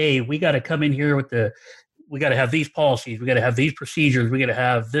as, hey, we got to come in here we got to have these policies. We got to have these procedures. We got to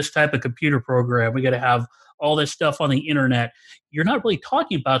have this type of computer program. We got to have all this stuff on the internet. You're not really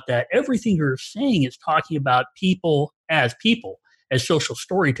talking about that. Everything you're saying is talking about people, as social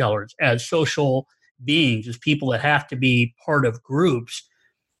storytellers, as social beings, as people that have to be part of groups.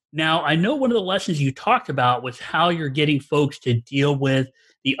 Now, I know one of the lessons you talked about was how you're getting folks to deal with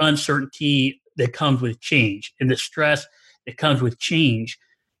the uncertainty that comes with change and the stress that comes with change.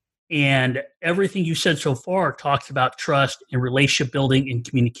 And everything you said so far talks about trust and relationship building and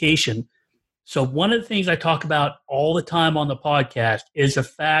communication. So one of the things I talk about all the time on the podcast is the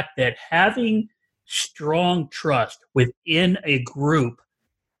fact that having strong trust within a group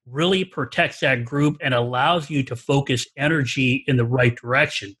really protects that group and allows you to focus energy in the right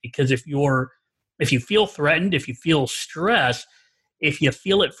direction. Because if you feel threatened, if you feel stressed, if you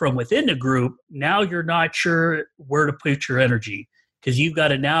feel it from within the group, now you're not sure where to put your energy because you've got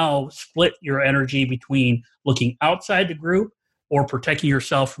to now split your energy between looking outside the group or protecting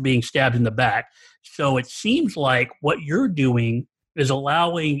yourself from being stabbed in the back. So it seems like what you're doing is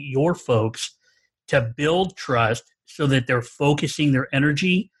allowing your folks to build trust so that they're focusing their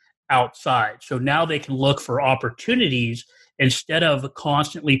energy outside. So now they can look for opportunities instead of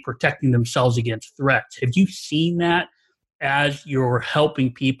constantly protecting themselves against threats. Have you seen that as you're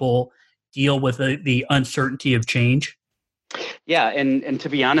helping people deal with the uncertainty of change? Yeah, and to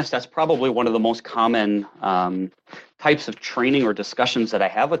be honest, that's probably one of the most common types of training or discussions that I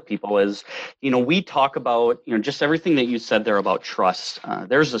have with people is, we talk about, just everything that you said there about trust.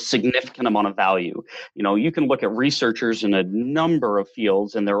 There's a significant amount of value. You can look at researchers in a number of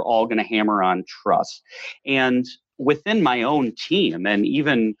fields and they're all going to hammer on trust. And within my own team and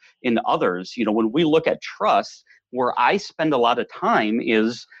even in others, when we look at trust, where I spend a lot of time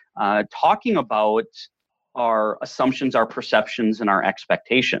is talking about our assumptions, our perceptions, and our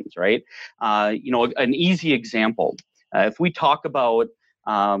expectations, right? An easy example, if we talk about,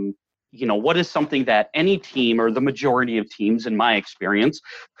 what is something that any team or the majority of teams, in my experience,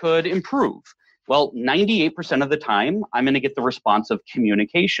 could improve? Well, 98% of the time, I'm going to get the response of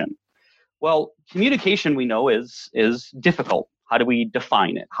communication. Well, communication we know is difficult. How do we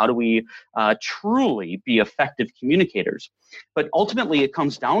define it? How do we truly be effective communicators? But ultimately, it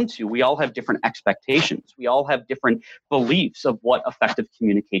comes down to we all have different expectations. We all have different beliefs of what effective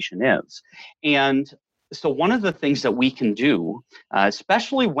communication is. And so one of the things that we can do,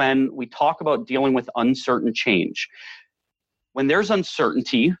 especially when we talk about dealing with uncertain change, when there's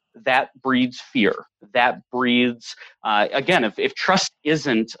uncertainty, that breeds fear. That breeds, again, if trust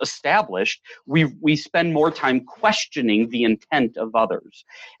isn't established, we spend more time questioning the intent of others.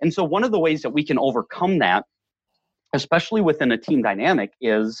 And so one of the ways that we can overcome that, especially within a team dynamic,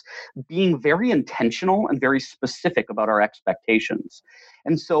 is being very intentional and very specific about our expectations.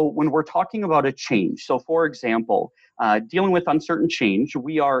 And so when we're talking about a change, so for example, dealing with uncertain change,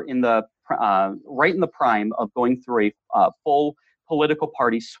 we are in the right in the prime of going through a full political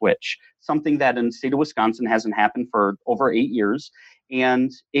party switch, something that in the state of Wisconsin hasn't happened for over 8 years. And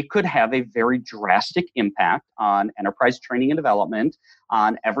it could have a very drastic impact on enterprise training and development,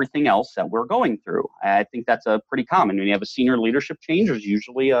 on everything else that we're going through. I think that's a pretty common. When you have a senior leadership change, there's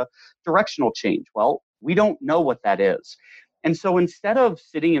usually a directional change. Well, we don't know what that is. And so instead of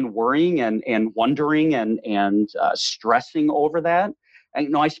sitting and worrying and wondering and stressing over that,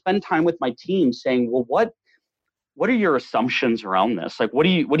 I spend time with my team saying, well, what are your assumptions around this? Like, what are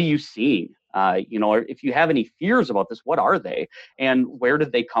you seeing? If you have any fears about this, what are they, and where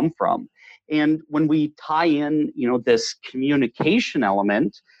did they come from? And when we tie in, this communication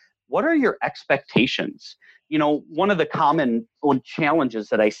element, what are your expectations? One of the common challenges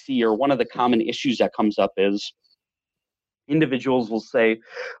that I see, or one of the common issues that comes up, is individuals will say,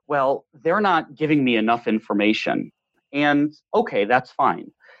 well, they're not giving me enough information. And okay, that's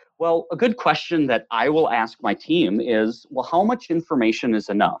fine. Well, a good question that I will ask my team is, well, how much information is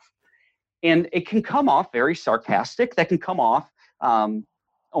enough? And it can come off very sarcastic. That can come off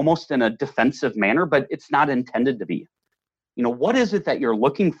almost in a defensive manner, but it's not intended to be. What is it that you're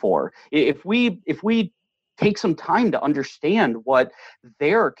looking for? If we take some time to understand what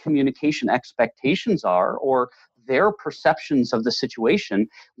their communication expectations are, or their perceptions of the situation,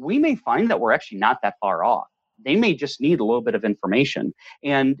 we may find that we're actually not that far off. They may just need a little bit of information.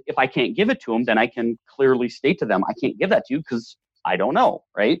 And if I can't give it to them, then I can clearly state to them, I can't give that to you because I don't know,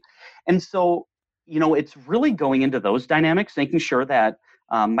 right? And so, it's really going into those dynamics, making sure that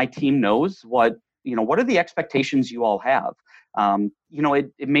my team knows what are the expectations you all have.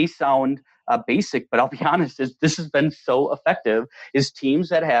 It may sound basic, but I'll be honest, this has been so effective, is teams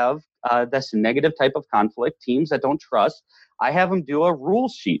that have this negative type of conflict, teams that don't trust, I have them do a rule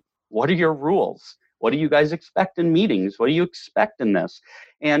sheet. What are your rules? What do you guys expect in meetings? What do you expect in this?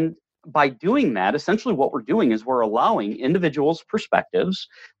 And by doing that, essentially what we're doing is we're allowing individuals' perspectives,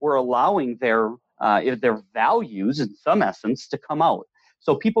 we're allowing their values, in some essence, to come out.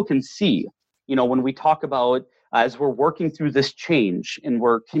 So people can see, when we talk about, as we're working through this change and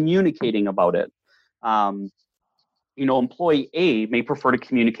we're communicating about it, employee A may prefer to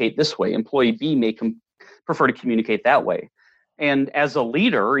communicate this way. Employee B may prefer to communicate that way. And as a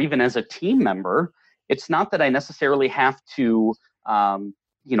leader, or even as a team member, it's not that I necessarily have to,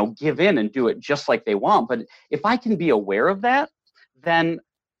 give in and do it just like they want. But if I can be aware of that, then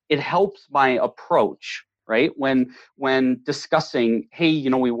it helps my approach, right? When discussing, hey,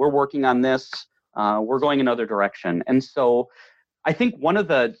 we're working on this, we're going another direction. And so I think one of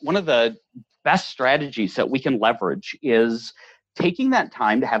the best strategies that we can leverage is taking that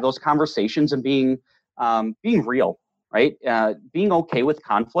time to have those conversations and being real, right? Being okay with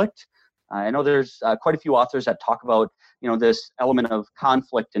conflict. I know there's quite a few authors that talk about, this element of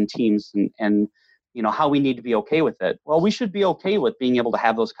conflict in teams and how we need to be okay with it. Well, we should be okay with being able to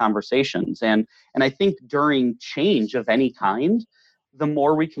have those conversations. And I think during change of any kind, the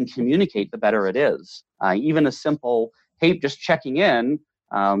more we can communicate, the better it is. Even a simple, hey, just checking in,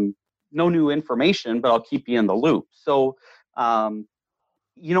 no new information, but I'll keep you in the loop. So,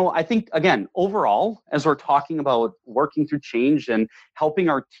 I think, again, overall, as we're talking about working through change and helping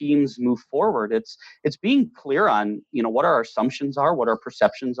our teams move forward, it's being clear on, what our assumptions are, what our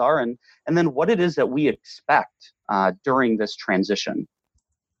perceptions are, and then what it is that we expect during this transition.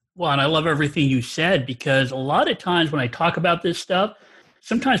 Well, and I love everything you said, because a lot of times when I talk about this stuff,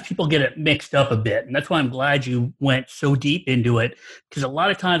 sometimes people get it mixed up a bit. And that's why I'm glad you went so deep into it. Because a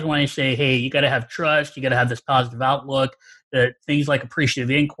lot of times when I say, hey, you got to have trust, you got to have this positive outlook, that things like appreciative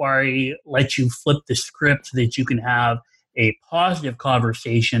inquiry let you flip the script so that you can have a positive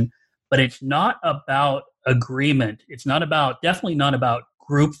conversation. But it's not about agreement. It's definitely not about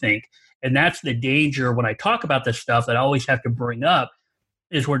groupthink. And that's the danger when I talk about this stuff that I always have to bring up,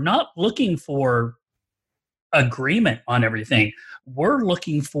 is we're not looking for agreement on everything. We're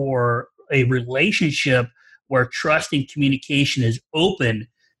looking for a relationship where trust and communication is open,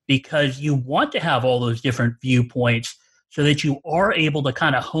 because you want to have all those different viewpoints so that you are able to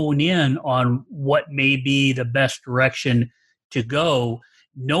kind of hone in on what may be the best direction to go,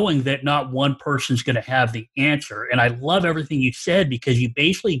 knowing that not one person's going to have the answer. And I love everything you said, because you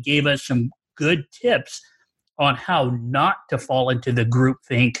basically gave us some good tips on how not to fall into the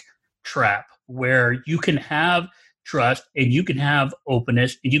groupthink trap, where you can have trust and you can have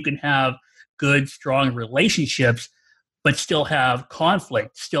openness and you can have good, strong relationships, but still have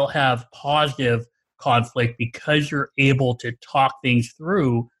conflict, still have positive conflict, because you're able to talk things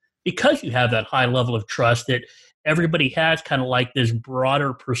through, because you have that high level of trust that everybody has, kind of like this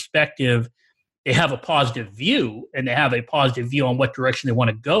broader perspective. They have a positive view, and they have a positive view on what direction they want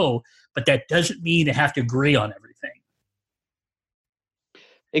to go, but that doesn't mean they have to agree on everything.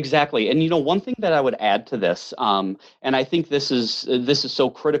 Exactly. And one thing that I would add to this, and I think this is so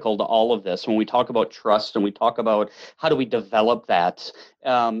critical to all of this when we talk about trust and we talk about how do we develop that,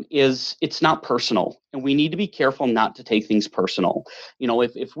 is it's not personal. And we need to be careful not to take things personal.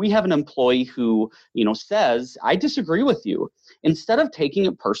 If we have an employee who, says, I disagree with you, instead of taking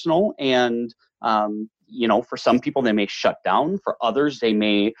it personal and for some people, they may shut down. For others, they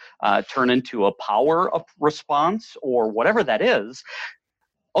may turn into a power of response or whatever that is.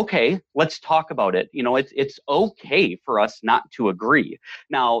 Okay, let's talk about it. It's okay for us not to agree.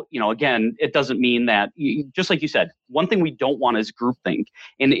 Now, again, it doesn't mean that, just like you said, one thing we don't want is groupthink.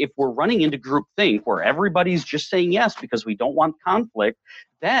 And if we're running into groupthink where everybody's just saying yes because we don't want conflict,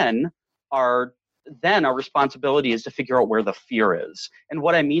 then our responsibility is to figure out where the fear is. And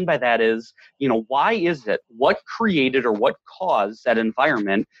what I mean by that is, why is it? What created or what caused that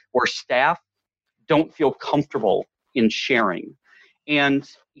environment where staff don't feel comfortable in sharing? And,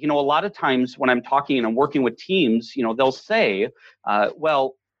 a lot of times when I'm talking and I'm working with teams, they'll say,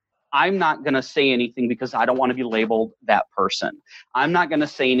 well, I'm not going to say anything because I don't want to be labeled that person. I'm not going to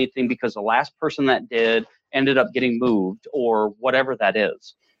say anything because the last person that did ended up getting moved or whatever that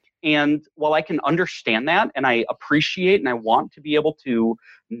is. And while I can understand that and I appreciate and I want to be able to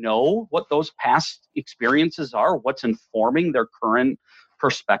know what those past experiences are, what's informing their current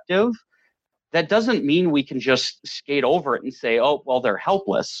perspective, that doesn't mean we can just skate over it and say, oh, well, they're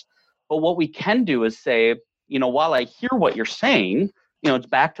helpless. But what we can do is say, while I hear what you're saying, it's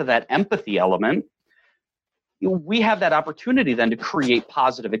back to that empathy element. We have that opportunity then to create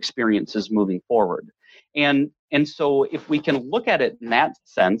positive experiences moving forward. And so if we can look at it in that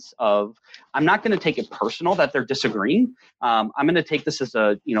sense of, I'm not going to take it personal that they're disagreeing. I'm going to take this as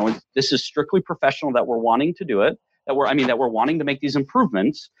this is strictly professional, that we're wanting to do it, that we're wanting to make these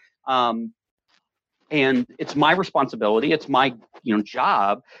improvements. And it's my responsibility, it's my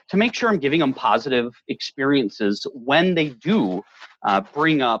job to make sure I'm giving them positive experiences when they do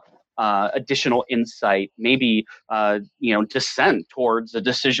bring up additional insight, maybe dissent towards a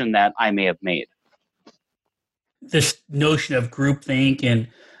decision that I may have made. This notion of groupthink and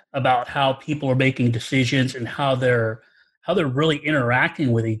about how people are making decisions and how they're really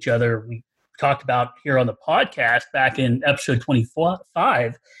interacting with each other, we talked about here on the podcast back in episode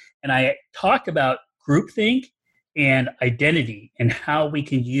 25, and I talked about groupthink and identity and how we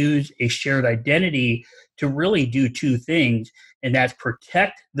can use a shared identity to really do two things, and that's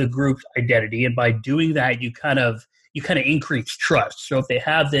protect the group's identity. And by doing that, you kind of you kind of increase trust. So if they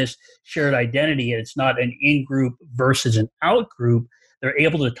have this shared identity and it's not an in-group versus an out-group, they're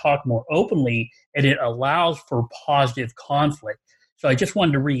able to talk more openly, and it allows for positive conflict. So I just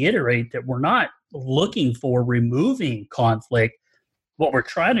wanted to reiterate that we're not looking for removing conflict. What we're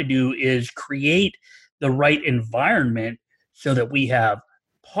trying to do is create the right environment so that we have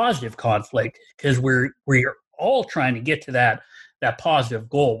positive conflict, because we're all trying to get to that positive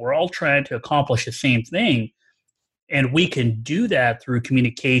goal. We're all trying to accomplish the same thing, and we can do that through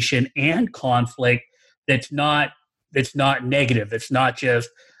communication and conflict that's not negative. It's not just,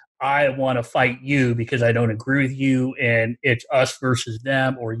 I want to fight you because I don't agree with you and it's us versus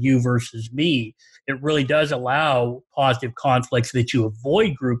them or you versus me. It really does allow positive conflict so that you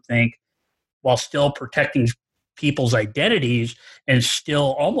avoid groupthink while still protecting people's identities and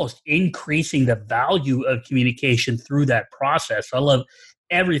still almost increasing the value of communication through that process. I love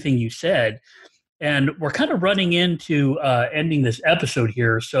everything you said. And we're kind of running into ending this episode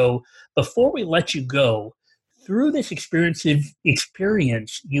here. So before we let you go, through this experience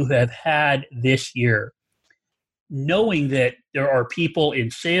you have had this year, knowing that there are people in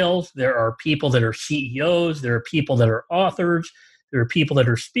sales, there are people that are CEOs, there are people that are authors, there are people that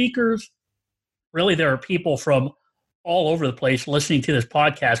are speakers. Really, there are people from all over the place listening to this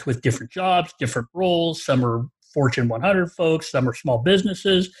podcast with different jobs, different roles. Some are Fortune 100 folks, some are small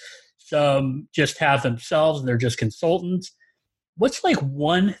businesses, some just have themselves and they're just consultants. What's like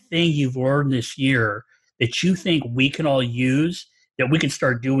one thing you've learned this year that you think we can all use, that we can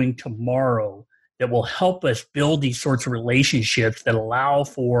start doing tomorrow, that will help us build these sorts of relationships that allow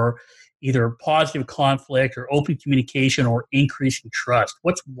for either positive conflict or open communication or increasing trust?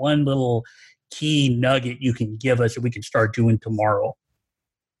 What's one little key nugget you can give us that we can start doing tomorrow?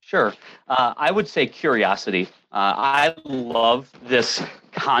 Sure. I would say curiosity. I love this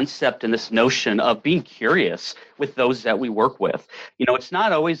concept and this notion of being curious with those that we work with. You know, it's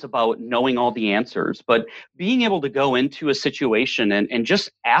not always about knowing all the answers, but being able to go into a situation and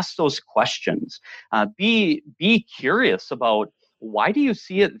just ask those questions. Be curious about, why do you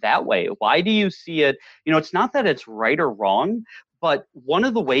see it that way? Why do you see it? You know, it's not that it's right or wrong, but one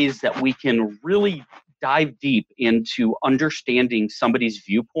of the ways that we can really dive deep into understanding somebody's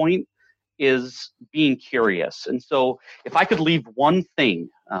viewpoint is being curious. And so if I could leave one thing,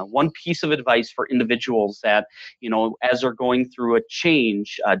 one piece of advice for individuals that, you know, as they're going through a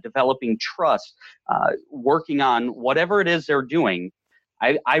change, developing trust, working on whatever it is they're doing,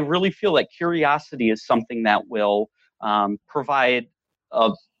 I really feel that curiosity is something that will provide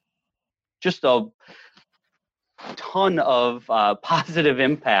just a ton of positive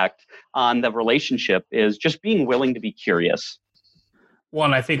impact on the relationship, is just being willing to be curious. Well,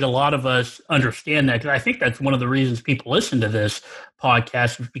 and I think a lot of us understand that, because I think that's one of the reasons people listen to this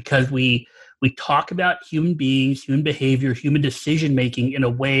podcast, is because we talk about human beings, human behavior, human decision making in a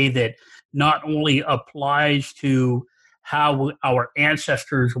way that not only applies to how our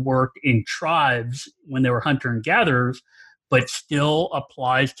ancestors worked in tribes when they were hunter and gatherers, but still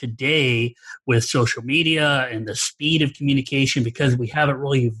applies today with social media and the speed of communication, because we haven't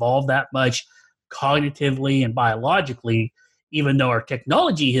really evolved that much cognitively and biologically. Even though our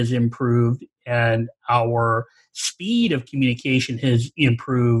technology has improved and our speed of communication has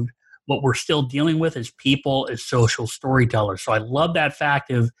improved, what we're still dealing with as people as social storytellers. So I love that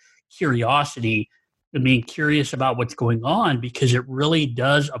fact of curiosity and being curious about what's going on, because it really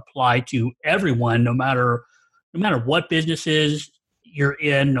does apply to everyone, no matter what businesses you're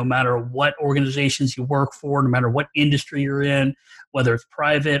in, no matter what organizations you work for, no matter what industry you're in, whether it's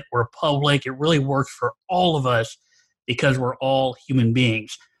private or public. It really works for all of us, because we're all human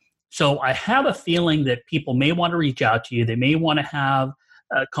beings. So I have a feeling that people may want to reach out to you. They may want to have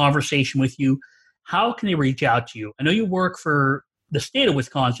a conversation with you. How can they reach out to you? I know you work for the state of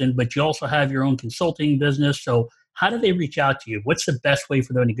Wisconsin, but you also have your own consulting business. So how do they reach out to you? What's the best way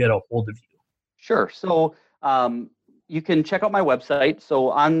for them to get a hold of you? Sure. So you can check out my website. So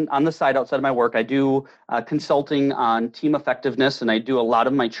on the side, outside of my work, I do consulting on team effectiveness, and I do a lot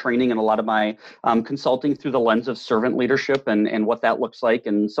of my training and a lot of my consulting through the lens of servant leadership and what that looks like,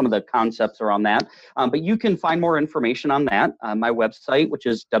 and some of the concepts around that. But you can find more information on that on my website, which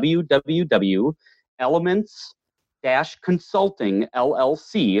is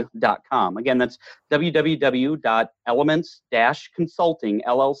www.elements-consultingllc.com. Again, that's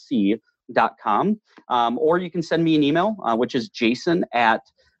www.elements-consultingllc.com. Or you can send me an email, which is Jason at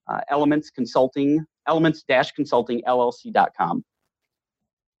elements-consultingllc.com.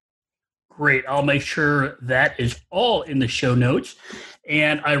 Great. I'll make sure that is all in the show notes.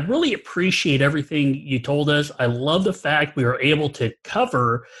 And I really appreciate everything you told us. I love the fact we were able to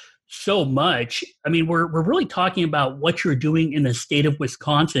cover so much. I mean, we're really talking about what you're doing in the state of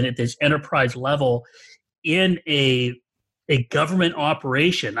Wisconsin at this enterprise level in a government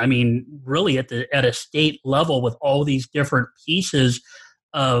operation. I mean, really at a state level with all these different pieces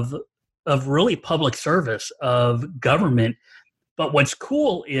of really public service of government. But what's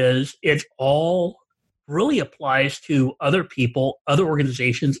cool is it all really applies to other people, other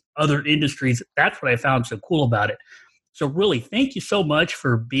organizations, other industries. That's what I found so cool about it. So really, thank you so much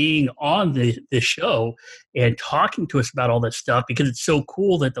for being on the show and talking to us about all this stuff, because it's so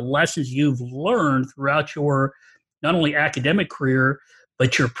cool that the lessons you've learned throughout your not only academic career,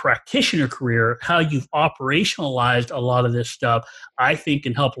 but your practitioner career, how you've operationalized a lot of this stuff, I think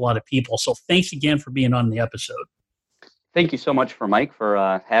can help a lot of people. So thanks again for being on the episode. Thank you so much Mike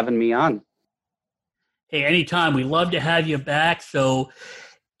for having me on. Hey, anytime. We love to have you back. So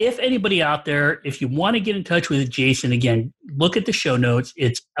if anybody out there, if you want to get in touch with Jason, again, look at the show notes.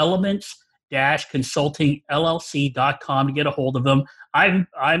 It's elements-consultingllc.com to get a hold of him. I'm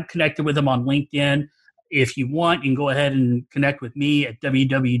connected with him on LinkedIn. If you want, you can go ahead and connect with me at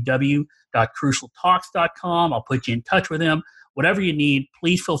www.crucialtalks.com. I'll put you in touch with him. Whatever you need,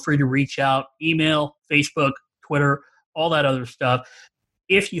 please feel free to reach out, email, Facebook, Twitter, all that other stuff.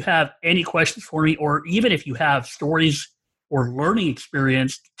 If you have any questions for me, or even if you have stories or learning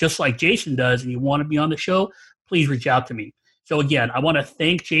experience, just like Jason does, and you want to be on the show, please reach out to me. So again, I want to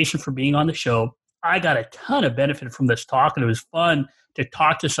thank Jason for being on the show. I got a ton of benefit from this talk, and it was fun to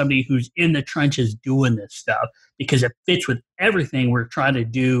talk to somebody who's in the trenches doing this stuff, because it fits with everything we're trying to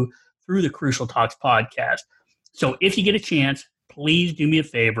do through the Crucial Talks podcast. So if you get a chance, please do me a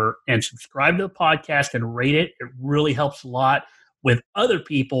favor and subscribe to the podcast and rate it. It really helps a lot with other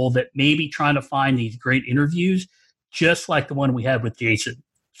people that may be trying to find these great interviews, just like the one we had with Jason.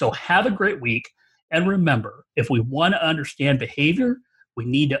 So have a great week. And remember, if we want to understand behavior, we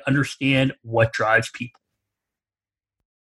need to understand what drives people.